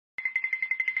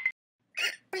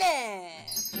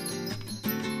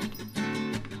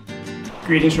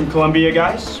Greetings from Colombia,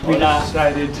 guys. We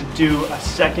decided to do a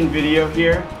second video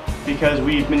here because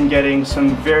we've been getting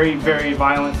some very, very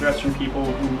violent threats from people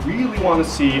who really want to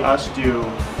see us do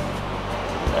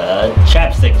a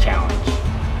chapstick challenge.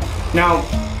 Now,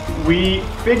 we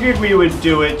figured we would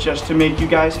do it just to make you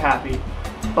guys happy,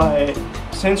 but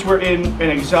since we're in an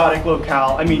exotic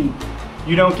locale, I mean,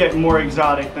 you don't get more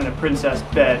exotic than a princess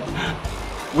bed.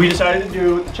 We decided to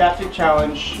do the chapstick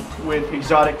challenge with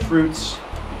exotic fruits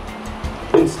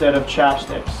instead of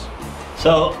chapsticks.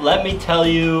 So let me tell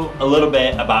you a little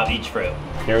bit about each fruit.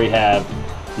 Here we have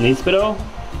níspero,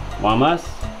 guamas,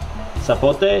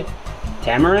 zapote,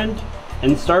 tamarind,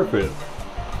 and starfruit.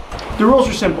 The rules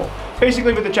are simple.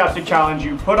 Basically with the chapstick challenge,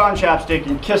 you put on chapstick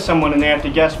and kiss someone and they have to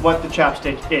guess what the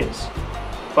chapstick is.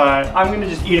 But I'm gonna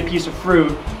just eat a piece of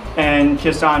fruit and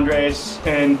kiss Andres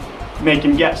and make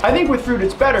him guess. I think with fruit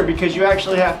it's better because you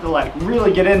actually have to like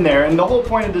really get in there, and the whole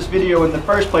point of this video in the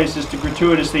first place is to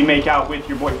gratuitously make out with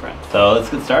your boyfriend. So let's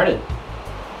get started.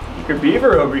 Good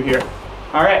beaver over here.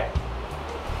 All right.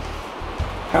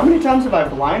 How many times have I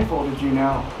blindfolded you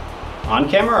now? On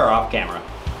camera or off camera?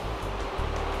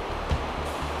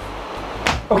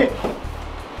 Okay.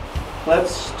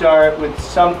 Let's start with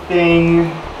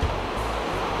something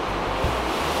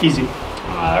easy.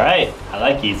 All right, I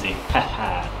like easy.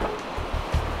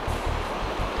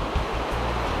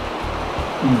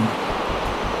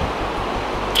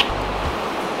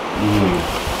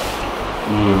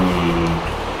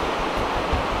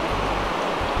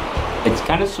 It's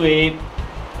kind of sweet.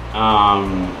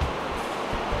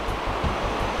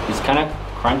 It's kind of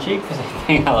crunchy because I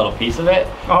think a little piece of it.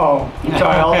 Oh,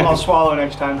 sorry. I'll swallow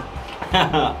next time.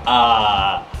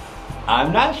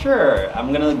 I'm not sure.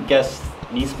 I'm gonna guess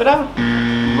níspero.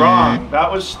 Wrong.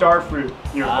 That was starfruit.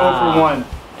 You're 0 for 1.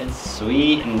 It's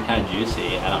sweet and kind of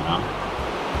juicy. I don't know.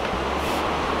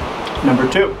 Number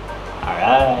 2. All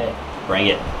right, bring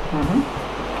it.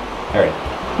 Hurry.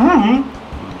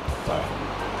 Sorry.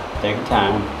 Take your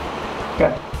time.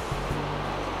 Okay.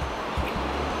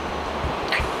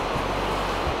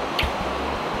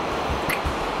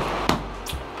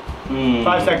 Mm.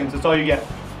 5 seconds. That's all you get.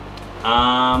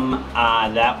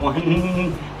 That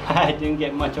one I didn't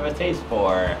get much of a taste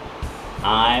for.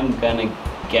 I'm gonna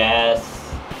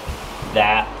guess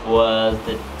that was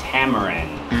the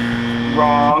tamarind.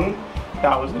 Wrong.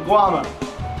 That was the guama.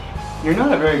 You're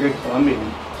not a very good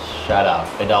Colombian. Shut up.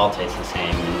 It all tastes the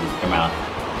same in your mouth.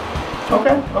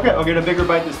 Okay, okay. I'll get a bigger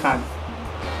bite this time.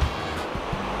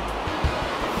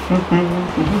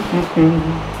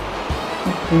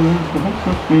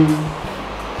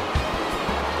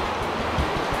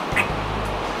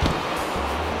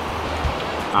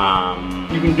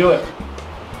 You can do it.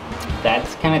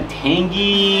 That's kind of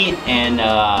tangy, and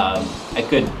I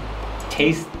could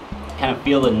taste, kind of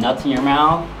feel the nuts in your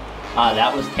mouth.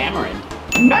 That was tamarind.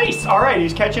 Nice. All right,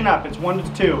 he's catching up. It's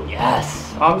 1-2.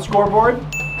 Yes. On the scoreboard.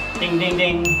 Ding, ding,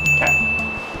 ding. Okay.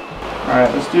 All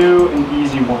right, let's do an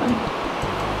easy one.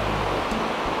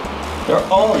 They're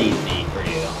all easy for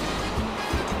you.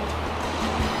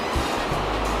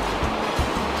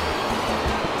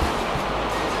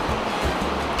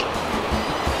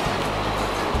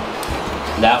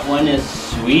 That one is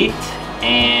sweet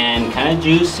and kind of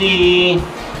juicy,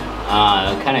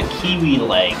 kind of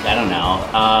kiwi-like. I don't know.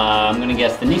 I'm gonna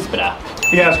guess the níspero.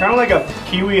 Yeah, it's kind of like a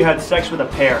kiwi had sex with a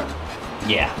pear.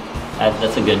 Yeah,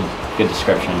 that's a good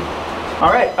description.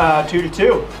 All right,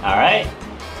 2-2. All right.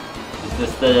 Is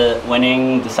this the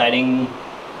winning, deciding?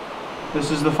 This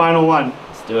is the final one.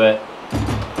 Let's do it.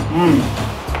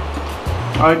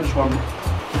 I like this one.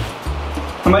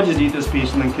 I might just eat this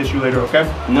piece and then kiss you later, okay?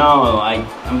 No,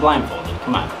 I'm blindfolded.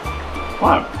 Come on.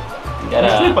 Why? You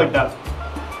gotta sleep like that.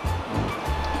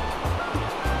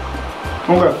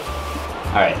 Okay.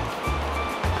 All right.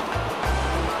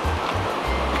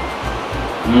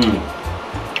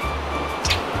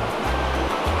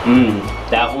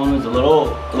 That one was a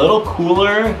little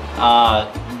cooler.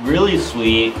 Really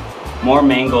sweet, more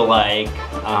mango-like.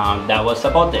 That was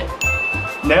zapote.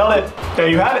 Nailed it. There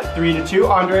you have it. 3-2.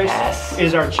 Andres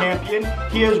is our champion.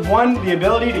 He has won the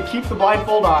ability to keep the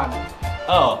blindfold on.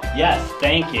 Oh, yes.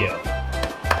 Thank you.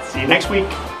 See you next week.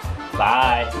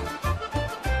 Bye.